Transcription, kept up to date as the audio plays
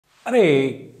अरे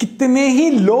कितने ही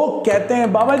लोग कहते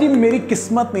हैं बाबा जी मेरी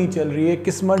किस्मत नहीं चल रही है,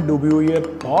 किस्मत डूबी हुई है,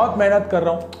 बहुत मेहनत कर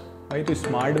रहा हूँ। भाई तो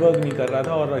स्मार्ट वर्क नहीं कर रहा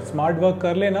था, और स्मार्ट वर्क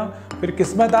कर लेना फिर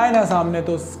किस्मत आए ना सामने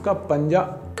तो उसका पंजा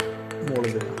मोड़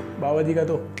देना। बाबा जी का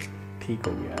तो ठीक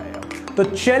हो गया है यार। तो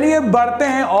चलिए बढ़ते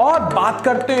हैं और बात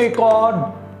करते हैं एक और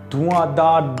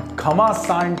धुआंधार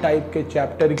घमासान टाइप के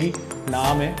चैप्टर की।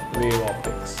 नाम है वेव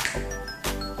ऑप्टिक्स।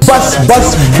 बस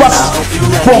बस बस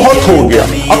बहुत हो गया,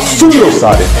 अब सुन लो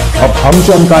सारे, अब हम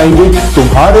चमकाएंगे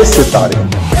तुम्हारे सितारे।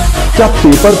 क्या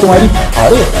पेपर तुम्हारी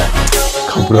हारे?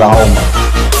 घबराओ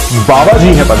मत, बाबा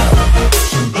जी है बंदा।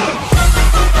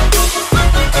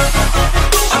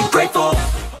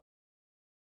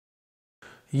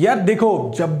 यार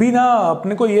देखो, जब भी ना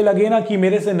अपने को ये लगे ना कि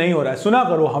मेरे से नहीं हो रहा है, सुना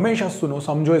करो, हमेशा सुनो,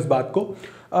 समझो इस बात को।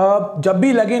 जब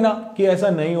भी लगे ना कि ऐसा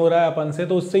नहीं हो रहा है अपन से,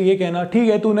 तो उससे ये कहना ठीक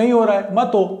है तू नहीं हो रहा है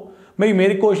मत हो, मैं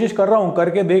मेरी कोशिश कर रहा हूं,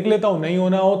 करके देख लेता हूं, नहीं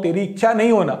होना हो तेरी इच्छा,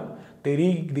 नहीं होना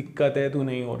तेरी दिक्कत है, तू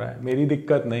नहीं हो रहा है, मेरी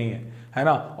दिक्कत नहीं है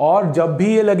ना। और जब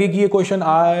भी ये लगे कि ये क्वेश्चन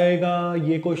आएगा,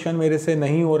 ये क्वेश्चन मेरे से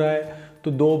नहीं हो रहा है,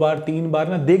 तो 2 बार 3 बार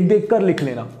ना देख देख कर लिख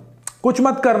लेना। कुछ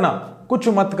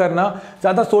मत करना,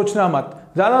 ज्यादा सोचना मत,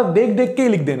 ज्यादा देख देख के ही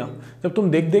लिख देना। जब तुम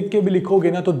देख देख के भी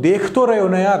लिखोगे ना, तो देख तो रहे हो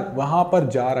ना यार, वहां पर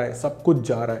जा रहा है, सब कुछ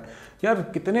जा रहा है। यार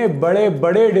कितने बड़े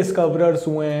बड़े डिस्कवरर्स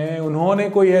हुए हैं, उन्होंने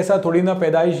कोई ऐसा थोड़ी ना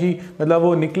पैदाइशी, मतलब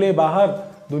वो निकले बाहर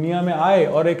दुनिया में आए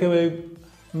और एक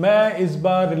मैं इस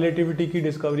बार रिलेटिविटी की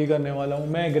डिस्कवरी करने वाला हूँ,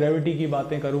 मैं ग्रेविटी की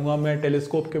बातें करूँगा, मैं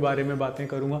टेलीस्कोप के बारे में बातें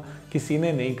करूँगा, किसी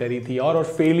ने नहीं करी थी। और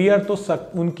फेलियर तो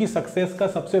उनकी सक्सेस का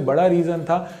सबसे बड़ा रीज़न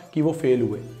था कि वो फेल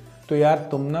हुए। तो यार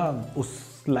तुम ना उस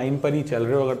लाइन पर ही चल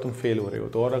रहे हो अगर तुम फेल हो रहे हो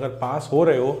तो, और अगर पास हो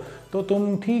रहे हो तो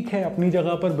तुम ठीक है, अपनी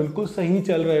जगह पर बिल्कुल सही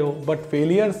चल रहे हो। बट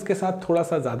फेलियर्स के साथ थोड़ा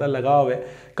सा ज़्यादा लगाव है।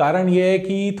 कारण ये है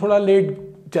कि थोड़ा लेट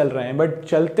चल रहे हैं, बट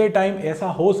चलते टाइम ऐसा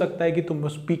हो सकता है कि तुम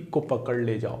उस पीक को पकड़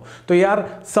ले जाओ। तो यार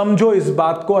समझो इस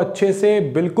बात को अच्छे से,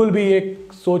 बिल्कुल भी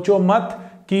एक सोचो मत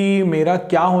कि मेरा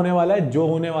क्या होने वाला है। जो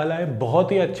होने वाला है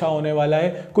बहुत ही अच्छा होने वाला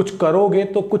है। कुछ करोगे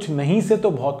तो कुछ नहीं से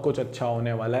तो बहुत कुछ अच्छा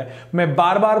होने वाला है। मैं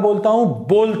बार बार बोलता हूं,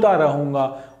 बोलता रहूंगा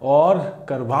और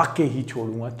करवा के ही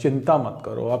छोड़ूंगा, चिंता मत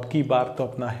करो। अब की बार तो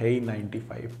अपना है ही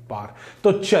 95 पार।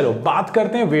 तो चलो बात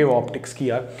करते हैं वेव ऑप्टिक्स की।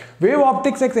 यार वेव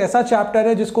ऑप्टिक्स एक ऐसा चैप्टर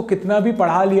है जिसको कितना भी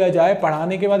पढ़ा लिया जाए,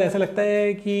 पढ़ाने के बाद ऐसा लगता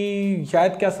है कि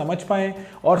शायद क्या समझ पाए,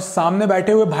 और सामने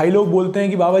बैठे हुए भाई लोग बोलते हैं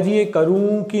कि बाबा जी ये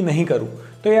करूं कि नहीं करूं,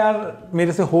 तो यार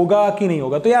मेरे से होगा कि नहीं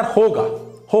होगा, तो यार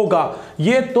होगा,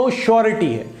 ये तो श्योरिटी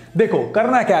है। देखो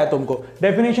करना क्या है तुमको,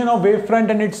 definition of wave front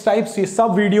end its types, ये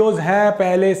सब वीडियोस हैं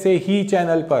पहले से ही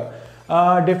चैनल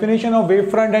पर। Definition of wave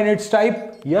front end it's type,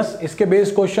 yes, इसके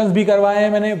बेस्ड क्वेश्चंस भी करवाए हैं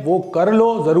मैंने, वो कर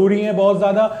लो, जरूरी है बहुत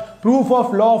ज्यादा। Proof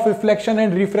of law of reflection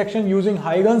and refraction using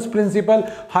Huygens principal,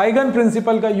 हाइगन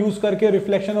principal का यूज करके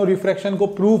रिफ्लेक्शन और रिफ्रैक्शन को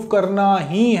प्रूव करना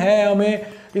ही है हमें।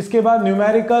 इसके बाद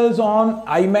न्यूमेरिकल्स ऑन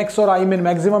आई मैक्स और आई मिन,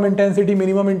 मैक्सिमम इंटेंसिटी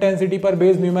मिनिमम इंटेंसिटी पर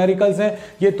बेस्ड न्यूमेरिकल्स हैं।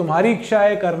 ये तुम्हारी इच्छा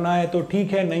है, करना है तो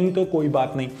ठीक है, नहीं तो कोई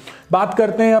बात नहीं। बात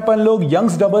करते हैं अपन लोग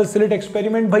यंग्स डबल स्लिट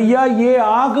एक्सपेरिमेंट। भैया ये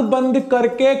आंख बंद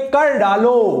करके कर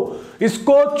डालो,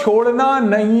 इसको छोड़ना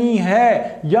नहीं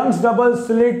है। यंग्स डबल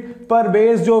स्लिट पर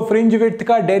बेस्ड जो फ्रिंज विड्थ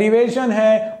का डेरिवेशन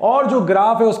है और जो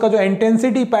ग्राफ है उसका जो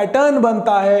इंटेंसिटी पैटर्न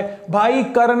बनता है, भाई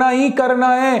करना ही करना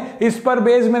है। इस पर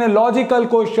बेस्ड मैंने लॉजिकल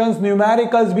क्वेश्चंस,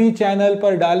 न्यूमेरिकल्स भी चैनल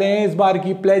पर डाले हैं, इस बार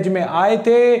की प्लेज में आए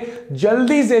थे।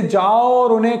 जल्दी से जाओ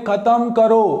और उन्हें खत्म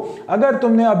करो। अगर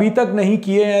तुमने अभी तक नहीं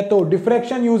किए हैं तो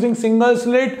डिफ्रैक्शन यूजिंग सिंगल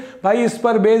स्लिट, भाई इस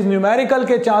पर बेस्ड न्यूमेरिकल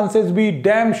के चांसेस भी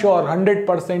डैम श्योर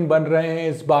 100% बन रहे हैं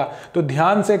इस बार, तो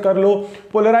ध्यान से कर लो।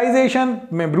 पोलराइजेशन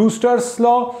में ब्रूस्टर्स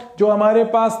लॉ जो हमारे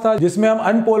पास था, जिसमें हम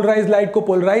अनपोलराइज लाइट को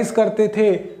पोलराइज करते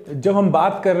थे जब हम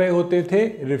बात कर रहे होते थे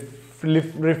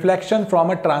reflection from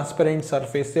a transparent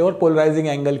surface से, और पोलराइजिंग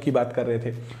एंगल की बात कर रहे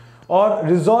थे। और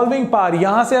रिजॉल्विंग पावर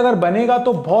यहां से अगर बनेगा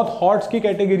तो बहुत हॉट्स की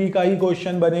कैटेगरी का ही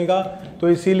क्वेश्चन बनेगा, तो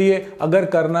इसीलिए अगर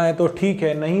करना है तो ठीक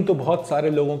है, नहीं तो बहुत सारे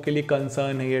लोगों के लिए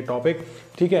कंसर्न है ये टॉपिक,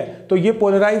 ठीक है। तो ये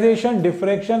पोलराइजेशन,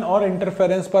 डिफ्रैक्शन और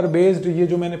इंटरफेरेंस पर बेस्ड ये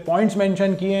जो मैंने पॉइंट्स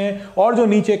मेंशन किए हैं और जो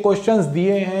नीचे क्वेश्चंस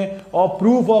दिए हैं, और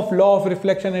proof of law of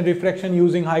reflection and refraction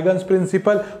using Huygens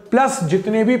principal, plus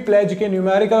जितने भी प्लेज के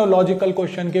न्यूमेरिकल और लॉजिकल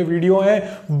क्वेश्चन के वीडियो हैं,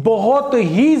 बहुत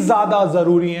ही ज्यादा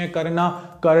जरूरी है करना,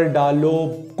 कर डालो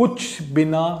कुछ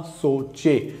बिना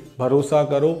सोचे। भरोसा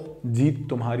करो, जीत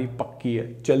तुम्हारी पक्की है।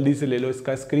 जल्दी से ले लो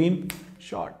इसका स्क्रीन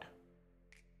शॉट।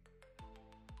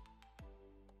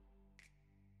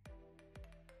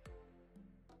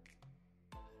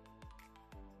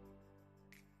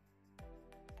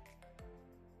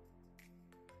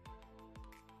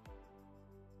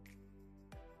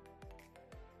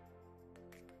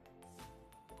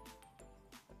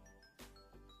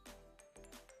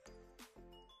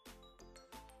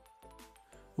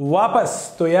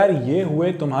 वापस। तो यार ये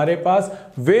हुए तुम्हारे पास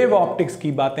वेव ऑप्टिक्स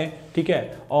की बातें, ठीक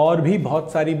है। और भी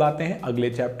बहुत सारी बातें हैं, अगले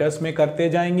चैप्टर्स में करते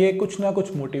जाएंगे। कुछ ना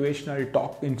कुछ मोटिवेशनल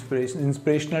टॉक,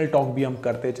 इंस्पिरेशनल टॉक भी हम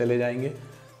करते चले जाएंगे,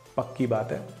 पक्की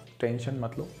बात है, टेंशन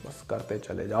मत लो, बस करते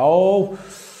चले जाओ।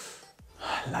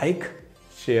 लाइक,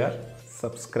 शेयर,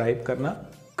 सब्सक्राइब करना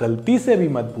गलती से भी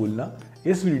मत भूलना।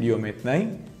 इस वीडियो में इतना ही।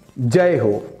 जय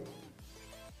हो।